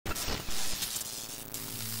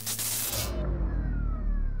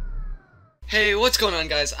Hey, what's going on,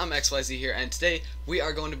 guys? I'm XYZ here, and today we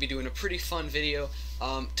are going to be doing a pretty fun video.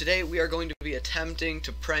 Today we are going to be attempting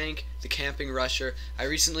to prank the Camping Rusher. I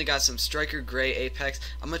recently got some Striker Gray Apex.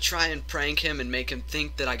 I'm going to try and prank him and make him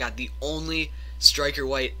think that I got the only Striker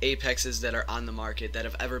White Apexes that are on the market that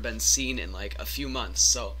have ever been seen in like a few months.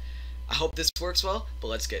 So, I hope this works well, but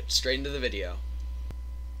let's get straight into the video.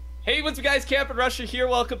 Hey, what's up guys, Thecampingrusher here.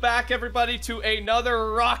 Welcome back everybody to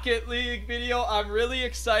another Rocket League video. I'm really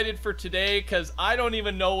excited for today because I don't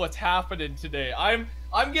even know what's happening today. I'm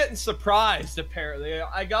getting surprised apparently.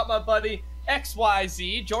 I got my buddy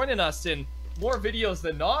XYZ joining us in more videos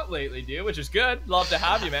than not lately, dude, which is good. Love to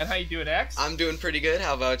have you, man. How you doing, X? I'm doing pretty good.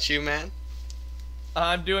 How about you, man?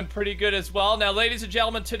 I'm doing pretty good as well. Now, ladies and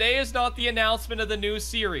gentlemen, today is not the announcement of the new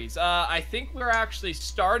series. I think we're actually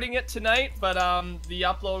starting it tonight, but the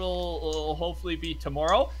upload will hopefully be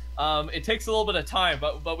tomorrow. It takes a little bit of time,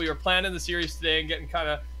 but we were planning the series today and getting kind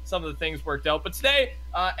of some of the things worked out. But today,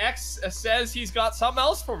 X says he's got something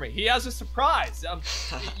else for me. He has a surprise.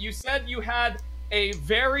 You said you had a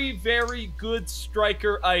very, very good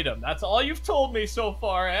striker item. That's all you've told me so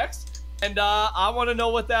far, X. And I want to know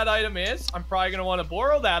what that item is. I'm probably going to want to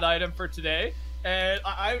borrow that item for today. And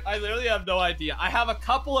I literally have no idea. I have a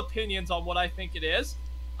couple opinions on what I think it is.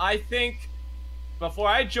 I think, before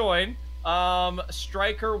I join,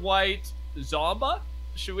 Striker White Zomba.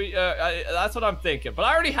 Should we? That's what I'm thinking. But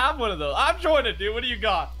I already have one of those. I'm joining, dude. What do you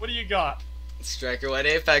got? What do you got? Striker White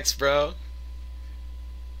Apex, bro.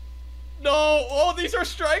 No. Oh, these are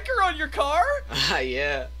Striker on your car?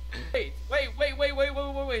 Yeah. Wait,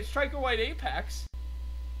 Striker White Apex?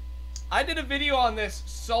 I did a video on this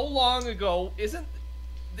so long ago.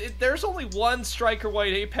 There's only one Striker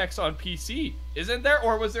White Apex on PC, isn't there?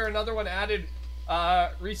 Or was there another one added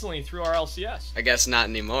recently through our LCS? I guess not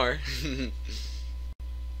anymore.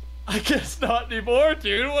 I guess not anymore,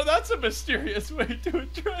 dude. Well, that's a mysterious way to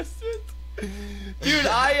address it. Dude,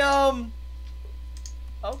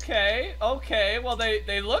 Okay. Well,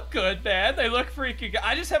 they look good, man. They look freaking good.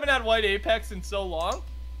 I just haven't had White Apex in so long.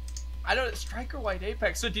 I don't Striker White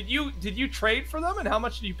Apex. So did you trade for them, and how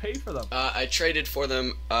much did you pay for them? I traded for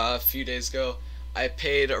them a few days ago. I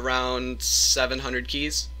paid around 700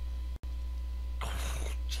 keys. Oh,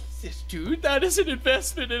 Jesus, dude, that is an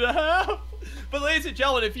investment and a half. But ladies and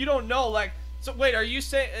gentlemen, if you don't know, like. So wait, are you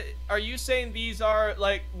saying these are,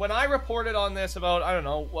 like, when I reported on this about, I don't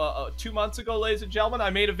know, 2 months ago, ladies and gentlemen,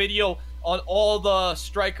 I made a video on all the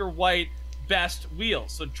Striker White best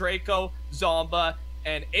wheels. So Draco, Zomba,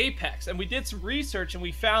 and Apex. And we did some research and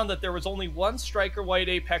we found that there was only one Striker White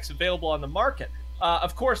Apex available on the market.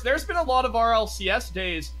 Of course, there's been a lot of RLCS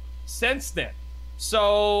days since then.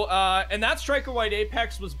 So, and that Striker White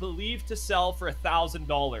Apex was believed to sell for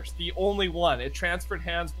 $1,000. The only one. It transferred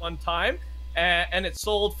hands one time. And it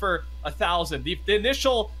sold for $1,000. The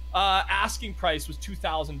initial asking price was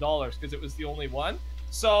 $2,000 because it was the only one.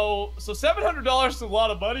 So $700 is a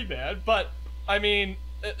lot of money, man. But I mean,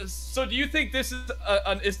 so do you think this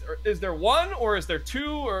is there one, or is there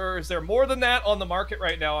two, or is there more than that on the market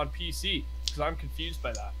right now on PC? Because I'm confused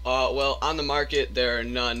by that. Well, on the market there are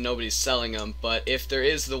none. Nobody's selling them. But if there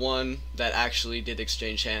is the one that actually did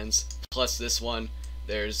exchange hands, plus this one,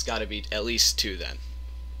 there's got to be at least two then.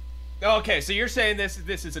 Okay, so you're saying this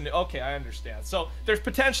is an okay, I understand. So there's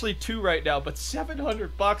potentially two right now, but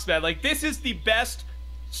 $700, man. Like, this is the best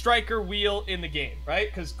Striker wheel in the game, right?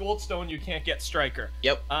 Because Goldstone, you can't get Striker.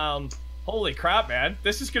 Yep. Holy crap, man.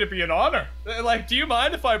 This is gonna be an honor. Like, do you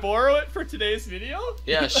mind if I borrow it for today's video?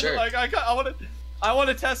 Yeah, sure. Like, I want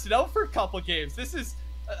to test it out for a couple games. This is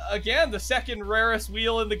again the second rarest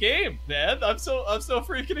wheel in the game, man. I'm so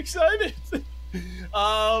freaking excited.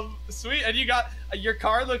 Sweet. And you got your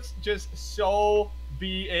car looks just so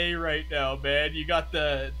BA right now, man. You got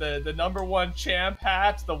the #1 champ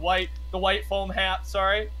hat, the white foam hat,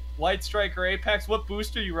 sorry, White Striker Apex. What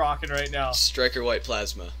boost are you rocking right now? Striker White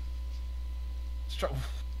Plasma.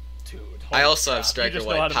 Dude, I also have crap. Striker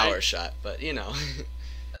White Power Shot, but you know.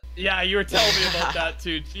 Yeah, you were telling me about that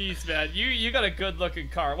too. Jeez, man, you got a good looking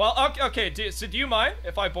car. Well, okay. So do you mind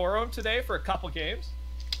if I borrow him today for a couple games?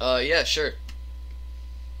 Yeah, sure.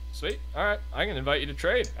 Sweet. All right, I'm gonna invite you to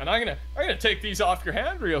trade, and I'm gonna take these off your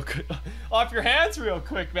hands real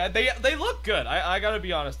quick, man. They look good. I gotta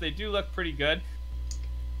be honest, they do look pretty good.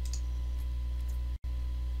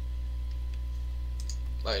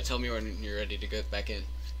 All right, tell me when you're ready to get back in.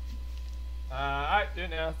 All right, do it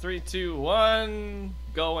now. 3, 2, 1,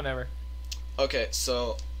 go whenever. Okay,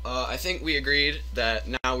 so I think we agreed that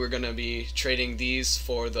now we're gonna be trading these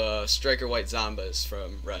for the Striker White Zombas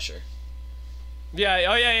from Rusher. Yeah.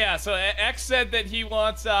 Oh yeah. So X said that he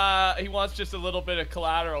wants just a little bit of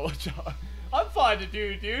collateral, which I'm fine to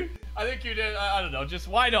do, dude. I think you did. I don't know. Just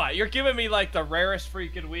why not? You're giving me like the rarest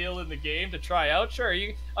freaking wheel in the game to try out. Sure,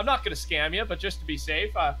 I'm not gonna scam you, but just to be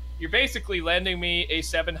safe, you're basically lending me a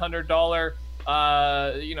 $700,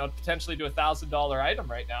 potentially to $1,000 item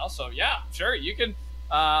right now. So yeah, sure, you can.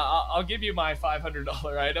 I'll give you my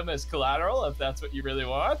 $500 item as collateral if that's what you really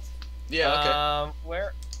want. Yeah. Okay.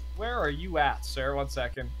 Where are you at, sir? 1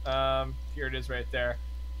 second. Here it is, right there.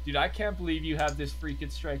 Dude, I can't believe you have this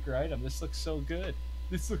freaking striker item. This looks so good.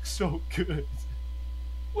 This looks so good.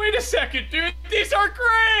 Wait a second, dude. These are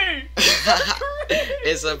great.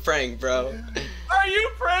 It's a prank, bro. Are you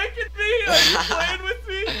pranking me? Are you playing with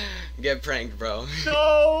me? Get pranked, bro.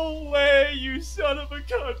 No way, you son of a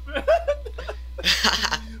gun, man.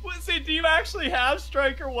 Say, do you actually have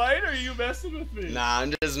striker white, or are you messing with me? Nah,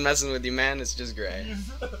 I'm just messing with you, man. It's just gray.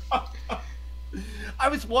 I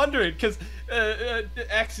was wondering, because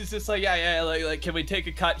X is just like, yeah, like, can we take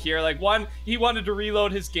a cut here? Like, one, he wanted to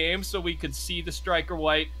reload his game so we could see the striker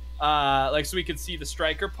white, so we could see the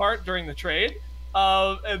striker part during the trade.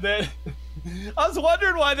 And then I was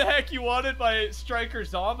wondering why the heck you wanted my striker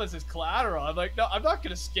Zombas as collateral. I'm like, no, I'm not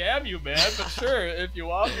gonna scam you, man, but sure, if you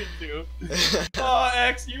want me to. Oh,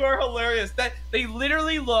 X, you are hilarious. They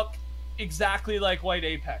literally look exactly like White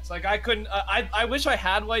Apex. Like, I couldn't. I wish I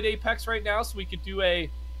had White Apex right now so we could do a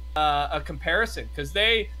comparison, because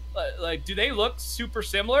they do they look super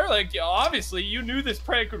similar? Like, obviously you knew this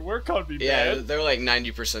prank would work on me, yeah, man. they're like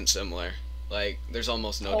 90% similar. Like, there's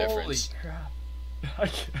almost no difference. Holy crap.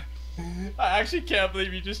 I actually can't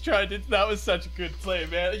believe you just tried it. That was such a good play,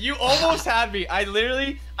 man. You almost had me.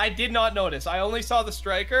 I did not notice. I only saw the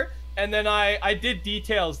striker, and then I did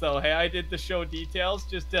details though. Hey, I did the show details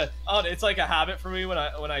just to. Oh, it's like a habit for me when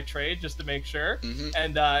I trade, just to make sure.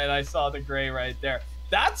 And I saw the gray right there.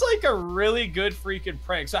 That's like a really good freaking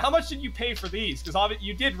prank. So how much did you pay for these? Because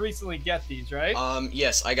you did recently get these, right?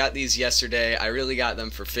 Yes, I got these yesterday. I really got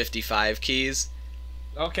them for 55 keys.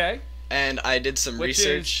 Okay. And I did some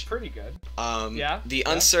research. Is pretty good. The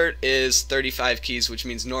unsert is 35 keys, which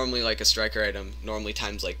means normally like a striker item, normally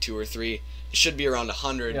times like 2 or 3, it should be around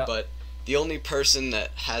 100. Yeah. But the only person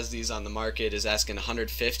that has these on the market is asking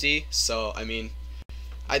 150. So I mean,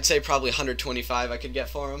 I'd say probably 125 I could get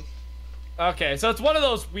for them. Okay, so it's one of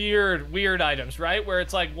those weird items, right? Where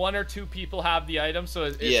it's like 1 or 2 people have the item, so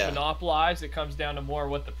it's monopolized. It comes down to more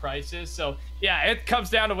what the price is. So yeah, it comes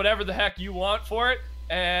down to whatever the heck you want for it.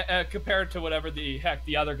 Compared to whatever the heck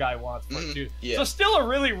the other guy wants for it too. Yeah. So still a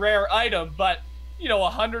really rare item, but you know,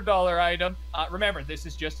 $100 item. Remember, this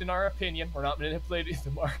is just in our opinion. We're not manipulating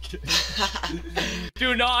the market.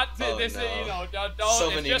 Do not. Oh, this no. You know, don't. So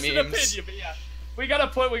it's many just memes. an opinion. But yeah, we gotta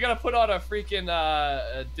put on a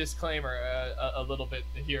freaking disclaimer a little bit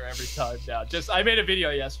here every time now. I made a video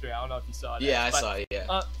yesterday. I don't know if you saw it. Yeah, I saw it.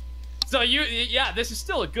 Yeah. So this is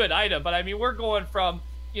still a good item, but I mean, we're going from,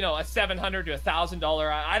 you know, a $700 to $1,000.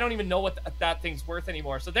 I don't even know what that thing's worth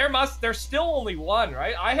anymore. So there's still only one,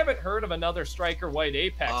 right? I haven't heard of another striker White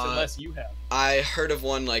Apex unless you have. I heard of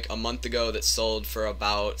one like a month ago that sold for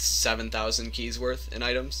about 7,000 keys worth in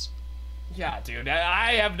items. Yeah, dude,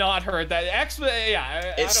 I have not heard that.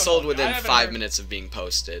 It sold within 5 minutes of being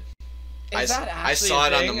posted. I saw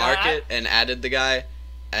it on the market and added the guy,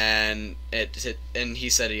 and he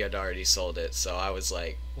said he had already sold it. So I was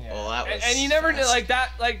like, yeah. Well, that was. And you never know, like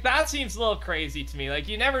that seems a little crazy to me. Like,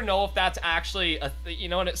 you never know if that's actually and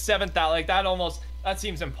it's 7,000. Like that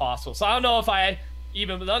seems impossible. So I don't know if I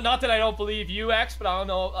even, not that I don't believe you, X, but I don't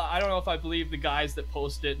know if I believe the guys that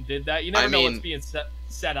posted it and did that. You never know what's being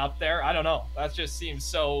set up there. I don't know. That just seems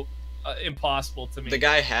so impossible to me. The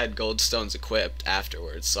guy had gold stones equipped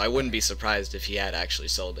afterwards, so I wouldn't be surprised if he had actually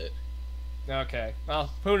sold it. Okay, well,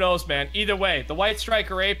 who knows, man. Either way, the White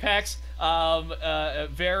Striker Apex, a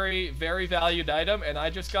very, very valued item, and I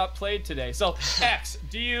just got played today. So, X,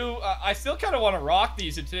 do you, I still kind of want to rock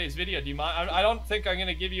these in today's video. Do you mind? I don't think I'm going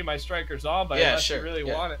to give you my Striker Zombie unless you really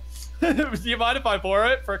want it. Do you mind if I borrow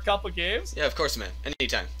it for a couple games? Yeah, of course, man.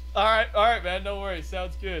 Anytime. All right, man. No worries.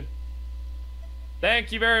 Sounds good.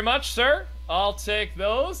 Thank you very much, sir. I'll take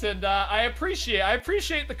those, and I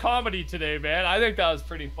appreciate the comedy today, man. I think that was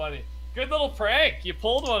pretty funny. Good little prank. You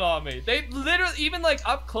pulled one on me. They literally, even like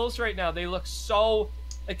up close right now, they look so,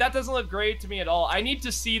 like, that doesn't look great to me at all. I need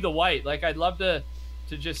to see the white. Like, I'd love to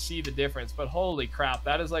just see the difference, but holy crap,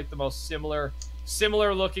 that is like the most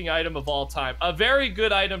similar looking item of all time. A very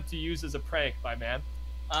good item to use as a prank, my man.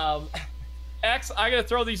 X, I gotta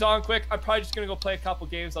throw these on quick. I'm probably just gonna go play a couple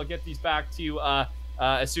games. I'll get these back to you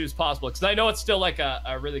as soon as possible, because I know it's still like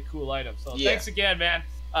a really cool item. So thanks again, man.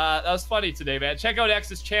 That was funny today, man. Check out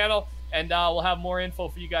X's channel, and we'll have more info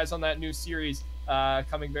for you guys on that new series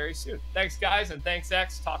coming very soon. Thanks, guys, and thanks,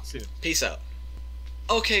 X. Talk soon. Peace out.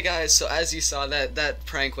 Okay guys, so as you saw, that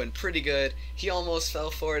prank went pretty good. He almost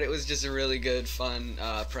fell for it. It was just a really good, fun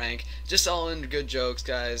prank. Just all in good jokes,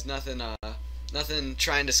 guys. Nothing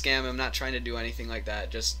trying to scam him, not trying to do anything like that.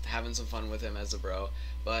 Just having some fun with him as a bro.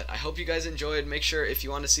 But I hope you guys enjoyed. Make sure, if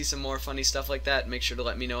you want to see some more funny stuff like that, make sure to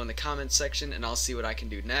let me know in the comments section, and I'll see what I can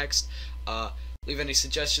do next. Leave any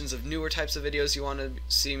suggestions of newer types of videos you want to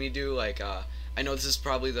see me do, like, I know this is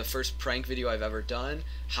probably the first prank video I've ever done.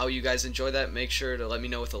 How you guys enjoy that, make sure to let me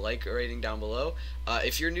know with a like rating down below.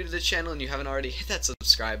 If you're new to the channel and you haven't already, hit that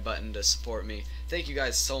subscribe button to support me. Thank you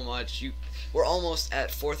guys so much. We're almost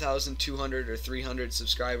at 4,200 or 300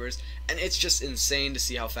 subscribers, and it's just insane to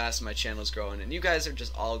see how fast my channel is growing, and you guys are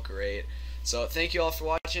just all great. So thank you all for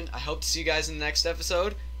watching. I hope to see you guys in the next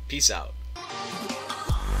episode. Peace out.